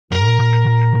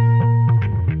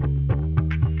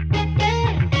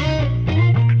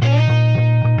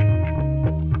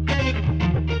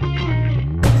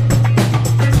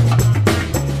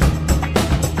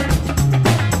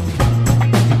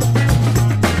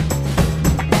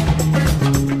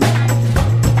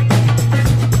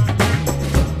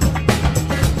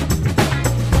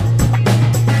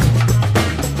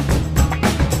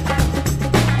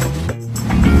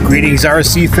Greetings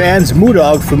RC fans,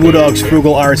 Moodog from Moodog's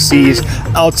Frugal RCs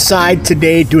outside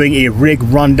today doing a rig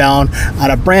rundown on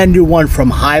a brand new one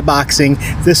from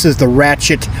Haiboxing. This is the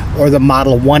Ratchet or the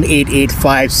model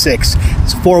 18856.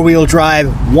 It's 4-wheel drive,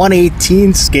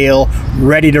 1/18 scale,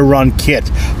 ready to run kit.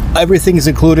 Everything is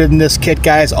included in this kit,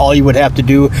 guys. All you would have to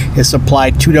do is supply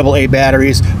 2 AA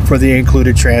batteries for the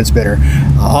included transmitter.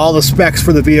 All the specs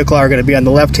for the vehicle are going to be on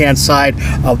the left-hand side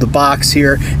of the box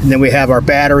here, and then we have our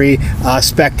battery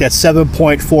spec'd at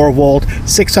 7.4 volt,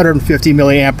 650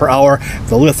 milliamp per hour,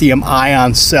 the lithium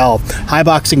ion cell.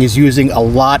 Haiboxing is using a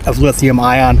lot of lithium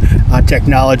ion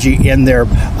technology in their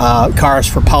cars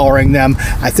for powering them.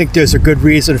 I think there's a good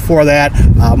reason for that.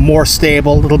 More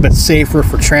stable, a little bit safer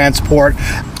for transport.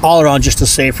 All around just a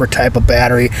safer type of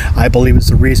battery, I believe, is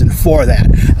the reason for that.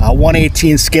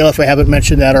 1/18 scale, if I haven't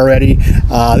mentioned that already.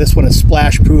 This one is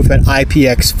splash proof at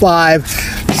IPX5.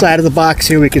 Side of the box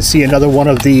here we can see another one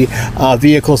of the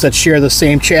vehicles that share the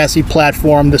same chassis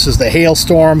platform. This is the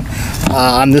Hailstorm.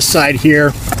 On this side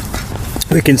here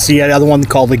we can see another one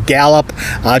called the Gallop.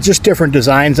 Just different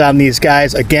designs on these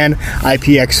guys. Again,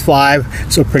 IPX5,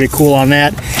 so pretty cool on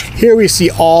that. Here we see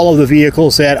all of the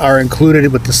vehicles that are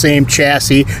included with the same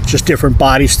chassis, just different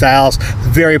body styles.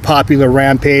 Very popular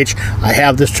Rampage. I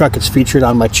have this truck, it's featured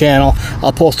on my channel.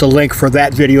 I'll post a link for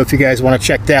that video if you guys want to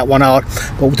check that one out.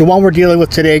 But the one we're dealing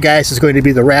with today, guys, is going to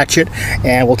be the Ratchet,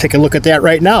 and we'll take a look at that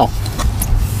right now.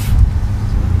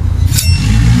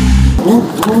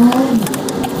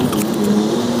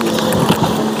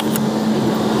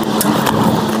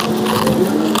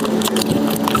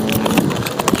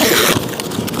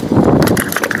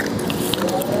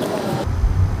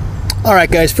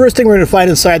 Alright guys, first thing we're going to find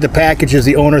inside the package is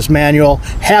the owner's manual.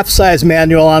 Half-size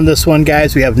manual on this one,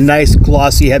 guys. We have nice,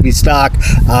 glossy, heavy stock.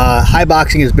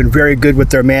 Haiboxing has been very good with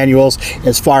their manuals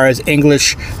as far as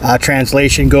English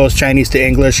translation goes, Chinese to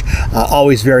English.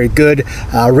 Always very good.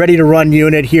 Ready to run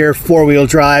unit here, 4-wheel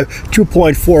drive,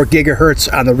 2.4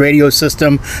 gigahertz on the radio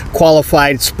system,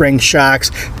 qualified spring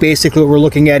shocks. Basically what we're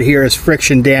looking at here is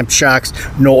friction damped shocks,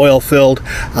 no oil filled.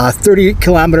 30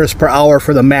 kilometers per hour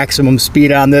for the maximum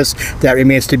speed on this. That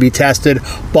remains to be tested.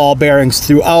 Ball bearings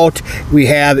throughout. We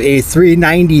have a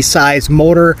 390 size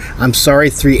motor. I'm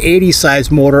sorry, 380 size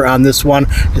motor on this one.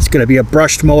 It's going to be a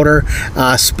brushed motor.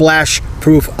 Splash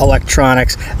proof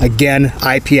electronics. Again,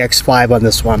 IPX5 on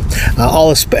this one. All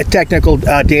the technical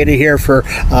data here for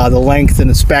the length and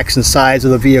the specs and size of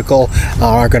the vehicle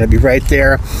are going to be right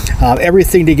there.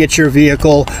 Everything to get your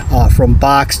vehicle from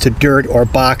box to dirt or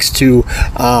box to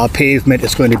pavement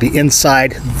is going to be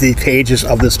inside the pages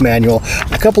of this manual.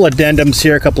 A couple addendums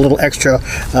here, a couple little extra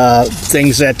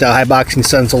things that Haiboxing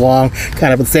sends along.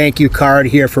 Kind of a thank you card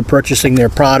here for purchasing their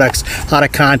products, how to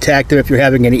contact them if you're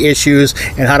having any issues,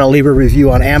 and how to leave a review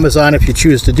on Amazon if you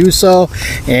choose to do so.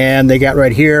 And they got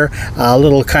right here a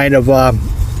little kind of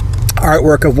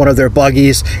artwork of one of their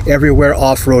buggies, everywhere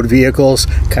off-road vehicles.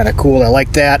 Kind of cool, I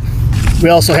like that. We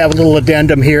also have a little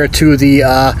addendum here to the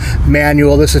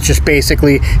manual. This is just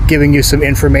basically giving you some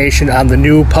information on the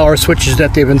new power switches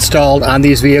that they've installed on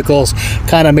these vehicles.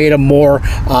 Kind of made them more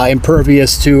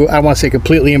impervious to, I don't want to say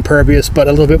completely impervious, but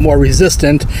a little bit more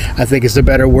resistant, I think is the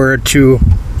better word, to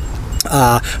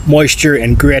moisture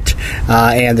and grit,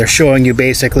 and they're showing you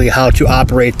basically how to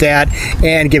operate that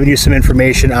and giving you some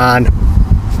information on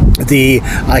the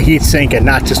heat sink and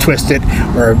not just twist it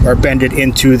or bend it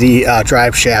into the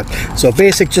drive shaft. So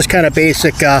basic, just kind of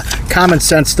basic common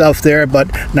sense stuff there, but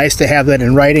nice to have that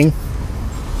in writing.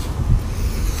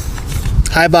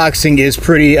 Haiboxing is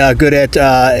pretty good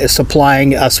at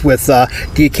supplying us with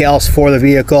decals for the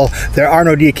vehicle. There are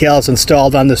no decals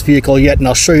installed on this vehicle yet, and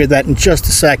I'll show you that in just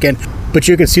a second. But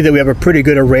you can see that we have a pretty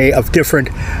good array of different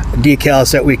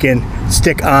decals that we can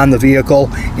stick on the vehicle,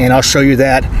 and I'll show you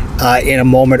that in a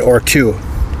moment or two.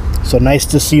 So nice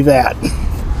to see that.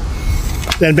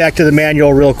 Then back to the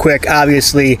manual real quick.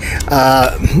 Obviously,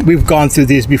 we've gone through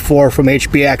these before from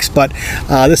HBX, but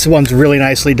this one's really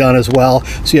nicely done as well.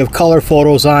 So you have color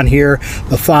photos on here.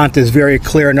 The font is very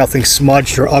clear, nothing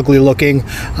smudged or ugly looking.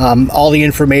 All the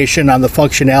information on the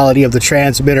functionality of the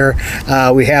transmitter.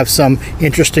 We have some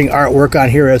interesting artwork on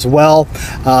here as well.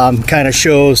 Kind of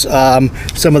shows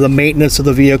some of the maintenance of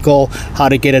the vehicle, how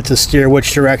to get it to steer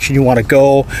which direction you want to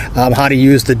go, how to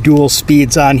use the dual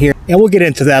speeds on here. And we'll get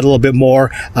into that a little bit more.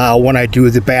 when I do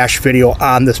the bash video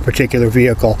on this particular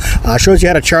vehicle. Shows you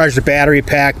how to charge the battery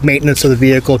pack, maintenance of the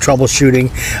vehicle,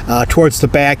 troubleshooting. Towards the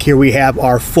back here we have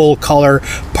our full color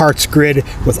parts grid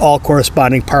with all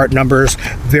corresponding part numbers.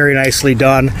 Very nicely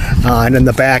done. And in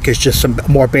the back is just some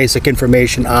more basic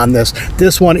information on this.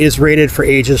 This one is rated for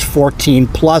ages 14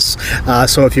 plus.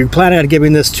 So if you're planning on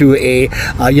giving this to a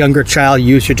younger child,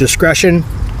 use your discretion.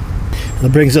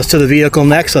 That brings us to the vehicle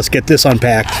next. Let's get this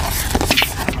unpacked.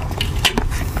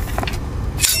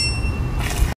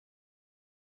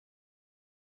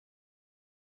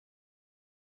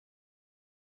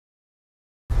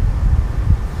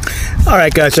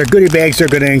 Alright guys, our goodie bags are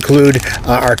going to include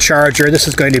our charger. This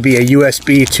is going to be a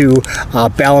USB to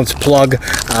balance plug.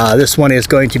 This one is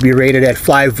going to be rated at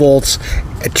 5 volts,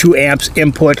 2 amps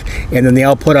input, and then the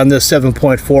output on this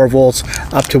 7.4 volts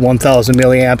up to 1000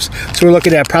 milliamps. So we're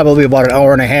looking at probably about an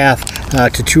hour and a half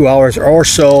to 2 hours or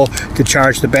so to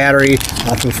charge the battery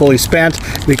from fully spent.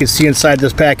 We can see inside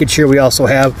this package here we also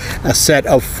have a set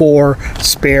of 4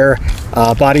 spare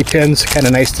body pins. Kind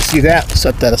of nice to see that.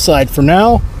 Set that aside for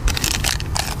now.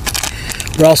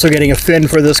 We're also getting a fin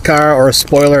for this car, or a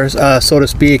spoiler, so to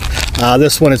speak.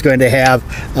 This one is going to have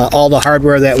all the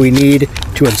hardware that we need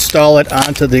to install it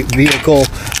onto the vehicle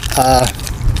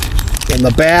in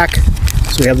the back.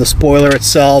 So we have the spoiler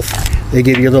itself. They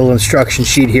give you a little instruction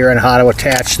sheet here on how to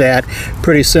attach that.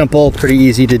 Pretty simple, pretty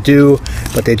easy to do,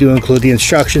 but they do include the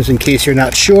instructions in case you're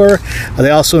not sure.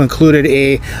 They also included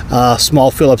a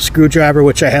small Phillips screwdriver,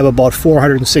 which I have about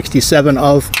 467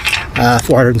 of,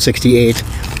 468.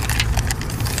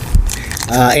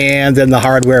 And then the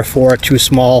hardware for 2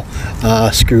 small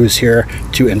screws here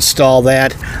to install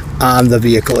that on the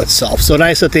vehicle itself. So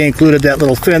nice that they included that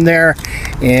little fin there,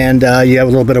 and you have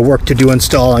a little bit of work to do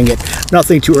installing it.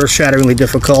 Nothing too earth-shatteringly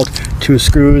difficult. 2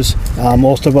 screws.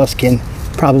 Most of us can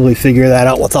probably figure that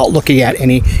out without looking at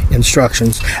any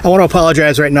instructions. I want to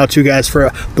apologize right now too guys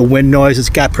for the wind noise. It's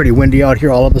got pretty windy out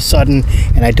here all of a sudden,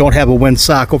 and I don't have a wind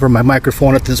sock over my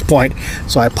microphone at this point,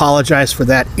 so I apologize for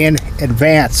that in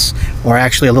advance, or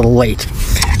actually a little late.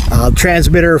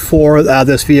 Transmitter for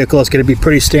this vehicle is going to be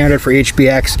pretty standard for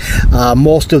HBX.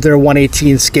 Most of their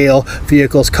 1/18 scale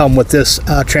vehicles come with this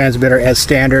transmitter as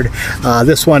standard.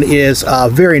 This one is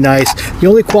very nice. The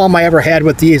only qualm I ever had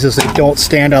with these is they don't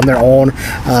stand on their own.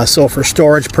 So for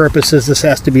storage purposes, this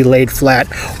has to be laid flat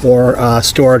or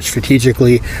stored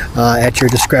strategically at your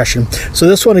discretion. So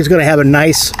this one is going to have a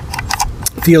nice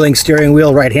feeling steering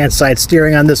wheel, right hand side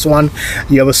steering on this one.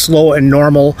 You have a slow and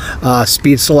normal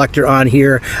speed selector on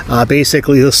here.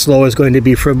 Basically the slow is going to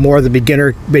be for more the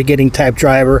beginning type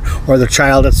driver, or the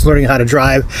child that's learning how to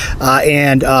drive,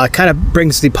 and kind of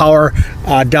brings the power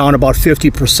down about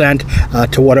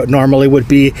 50% to what it normally would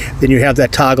be. Then you have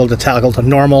that toggle to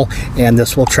normal, and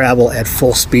this will travel at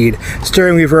full speed.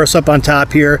 Steering reverse up on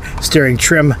top here, steering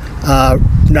trim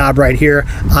knob right here,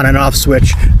 on and off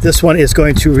switch. This one is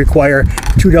going to require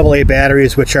 2 AA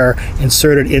batteries, which are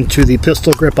inserted into the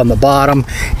pistol grip on the bottom.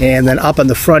 And then up on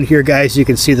the front here guys, you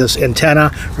can see this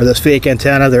antenna, or this fake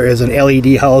antenna. There is an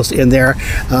LED housed in there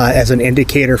as an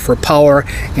indicator for power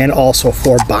and also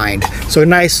for bind. So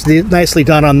nicely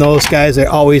done on those guys. They're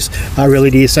always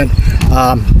really decent.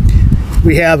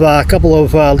 We have a couple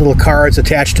of little cards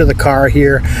attached to the car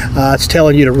here. It's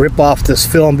telling you to rip off this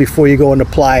film before you go and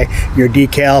apply your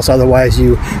decals, otherwise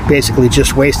you basically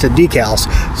just wasted decals.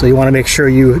 So you want to make sure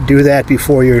you do that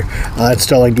before you're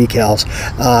installing decals.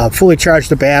 Fully charge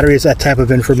the batteries, that type of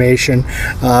information.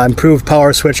 Improved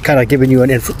power switch, kind of giving you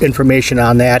an information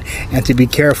on that, and to be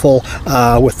careful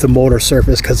with the motor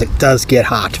surface because it does get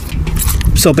hot.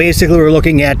 So basically we're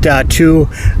looking at 2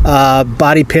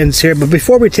 body pins here, but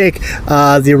before we take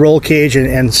the roll cage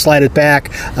and slide it back,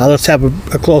 let's have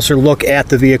a closer look at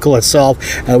the vehicle itself.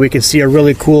 We can see a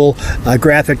really cool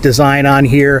graphic design on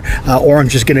here.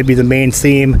 Orange is going to be the main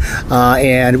theme,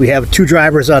 and we have 2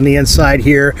 drivers on the inside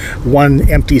here, 1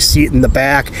 empty seat in the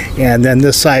back, and then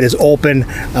this side is open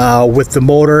with the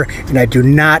motor, and I do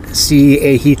not see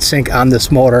a heat sink on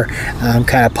this motor. I'm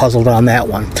kind of puzzled on that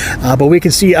one, but we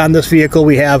can see on this vehicle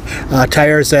we have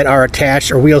tires that are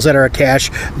attached, or wheels that are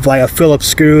attached via Phillips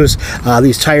screws.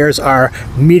 These tires are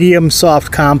medium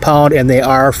soft compound, and they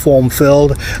are foam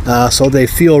filled, so they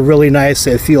feel really nice.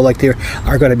 They feel like they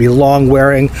are going to be long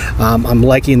wearing. I'm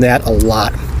liking that a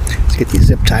lot. Let's get these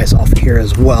zip ties off of here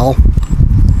as well.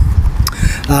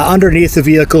 Underneath the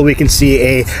vehicle, we can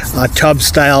see a tub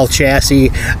style chassis.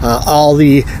 All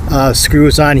the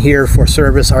screws on here for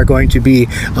service are going to be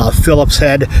Phillips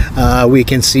head. We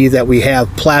can see that we have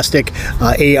plastic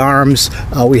A-arms.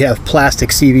 We have plastic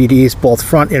CVDs, both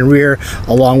front and rear,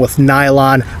 along with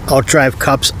nylon outdrive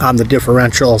cups on the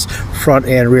differentials, front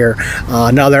and rear.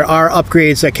 Now there are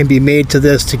upgrades that can be made to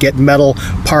this to get metal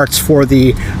parts for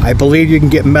the, I believe you can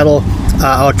get metal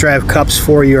outdrive cups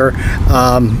for your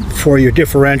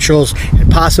differentials,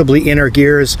 and possibly inner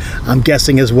gears, I'm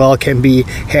guessing as well, can be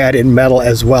had in metal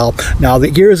as well. Now the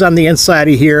gears on the inside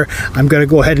of here, I'm going to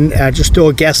go ahead and just throw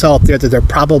a guess out there that they're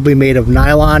probably made of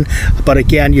nylon, but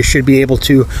again, you should be able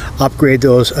to upgrade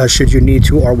those should you need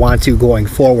to or want to going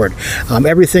forward.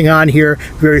 Everything on here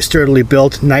very sturdily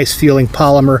built, nice feeling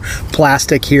polymer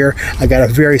plastic here. I got a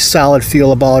very solid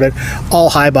feel about it.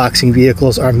 All Haiboxing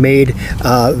vehicles are made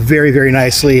very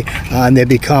nicely, and they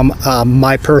become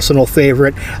my personal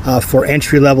favorite for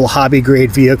entry-level hobby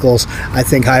grade vehicles. I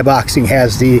think Haiboxing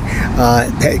has the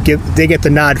they get the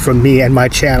nod from me and my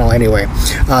channel anyway.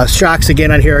 Shocks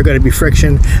again on here are going to be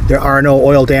friction. There are no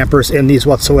oil dampers in these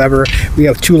whatsoever. We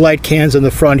have 2 light cans in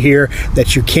the front here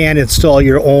that you can install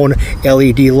your own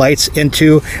LED lights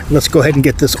into. Let's go ahead and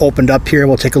get this opened up here, and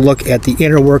we'll take a look at the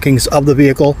inner workings of the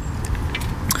vehicle.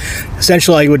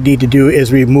 Essentially, all you would need to do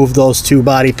is remove those 2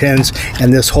 body pins,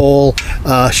 and this whole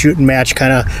shoot and match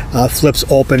kind of flips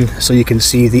open so you can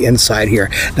see the inside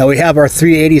here. Now we have our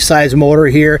 380 size motor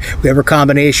here. We have a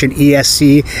combination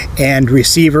ESC and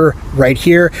receiver right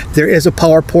here. There is a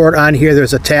power port on here.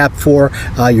 There's a tap for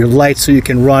your lights, so you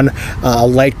can run a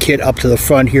light kit up to the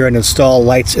front here and install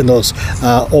lights in those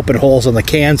open holes on the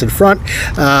cans in front.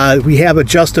 We have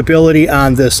adjustability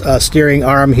on this steering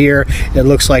arm here. It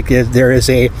looks like there is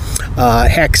a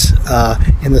hex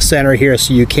in the center here,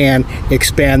 so you can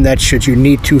expand that should you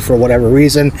need to for whatever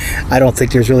reason. I don't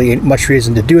think there's really much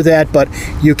reason to do that, but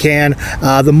you can.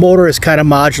 The motor is kind of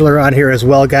modular on here as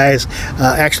well, guys.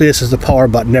 Actually, this is the power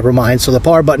button, never mind. So the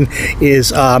power button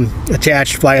is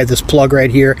attached via this plug right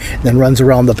here, and then runs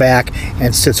around the back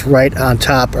and sits right on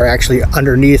top, or actually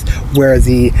underneath where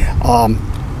the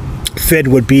FID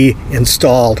would be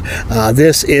installed.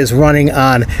 This is running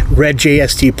on red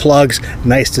JST plugs.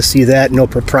 Nice to see that. No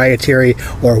proprietary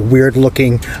or weird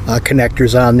looking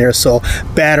connectors on there. So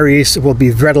batteries will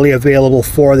be readily available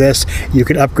for this. You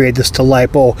can upgrade this to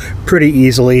LiPo pretty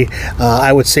easily.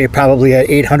 I would say probably at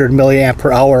 800 milliamp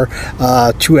per hour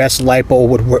 2S LiPo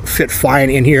would fit fine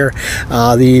in here.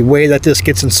 The way that this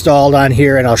gets installed on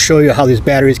here, and I'll show you how these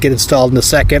batteries get installed in a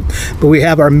second, but we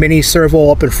have our mini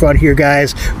servo up in front here,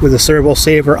 guys, with a servo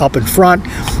saver up in front,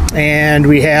 and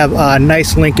we have a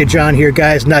nice linkage on here,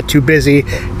 guys. Not too busy,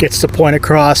 gets the point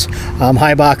across.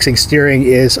 Haiboxing steering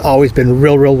is always been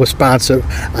real responsive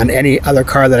on any other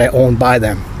car that I own by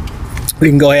them. We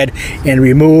can go ahead and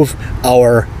remove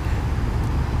our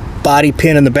body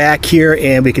pin in the back here,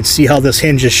 and we can see how this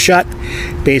hinge is shut.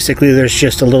 Basically, there's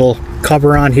just a little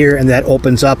cover on here, and that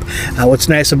opens up. What's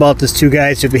nice about this too,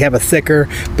 guys, if you have a thicker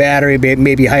battery,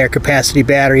 maybe higher capacity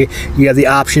battery, you have the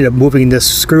option of moving this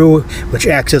screw, which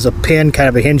acts as a pin, kind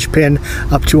of a hinge pin,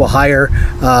 up to a higher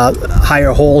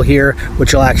hole here,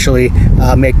 which will actually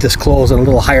make this close in a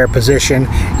little higher position,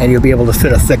 and you'll be able to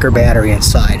fit a thicker battery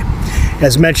inside.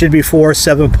 As mentioned before,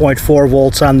 7.4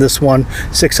 volts on this one,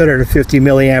 650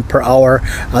 milliamp per hour.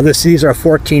 These are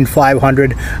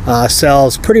 14500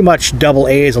 cells, pretty much double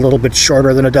A's, a little bit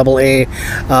shorter than a double A,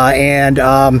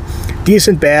 and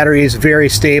decent batteries, very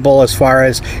stable as far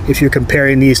as if you're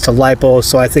comparing these to LiPo.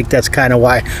 So I think that's kind of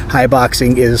why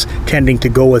Haiboxing is tending to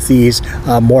go with these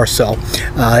more so.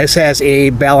 This has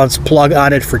a balanced plug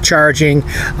on it for charging.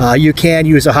 You can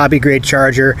use a hobby grade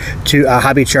charger to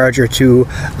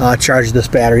charge this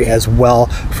battery as well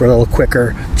for a little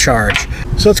quicker charge.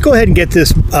 So let's go ahead and get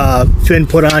this fin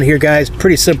put on here, guys.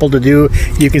 Pretty simple to do.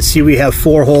 You can see we have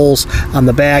 4 holes on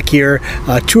the back here,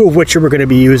 2 of which we're going to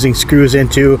be using screws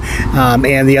into,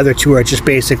 and the other 2 are just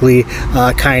basically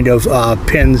kind of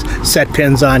set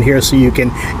pins on here so you can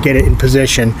get it in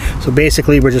position. So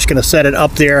basically we're just going to set it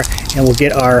up there, and we'll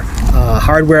get our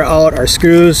hardware out, our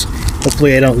screws.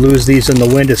 Hopefully I don't lose these in the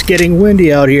wind. It's getting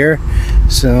windy out here,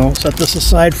 so set this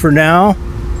aside for now.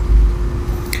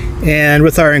 And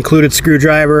with our included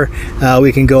screwdriver,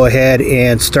 we can go ahead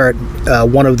and start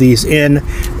one of these in,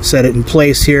 set it in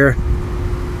place here.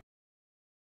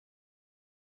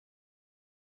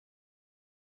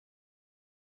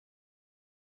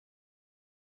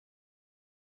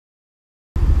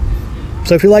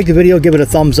 So if you like the video, give it a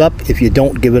thumbs up. If you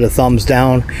don't, give it a thumbs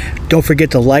down. Don't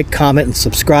forget to like, comment, and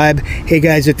subscribe. Hey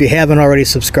guys, if you haven't already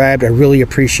subscribed, I really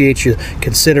appreciate you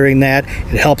considering that.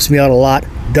 It helps me out a lot.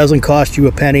 Doesn't cost you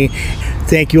a penny.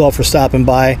 Thank you all for stopping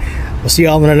by. We'll see you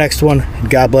all in the next one.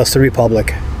 God bless the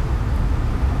Republic.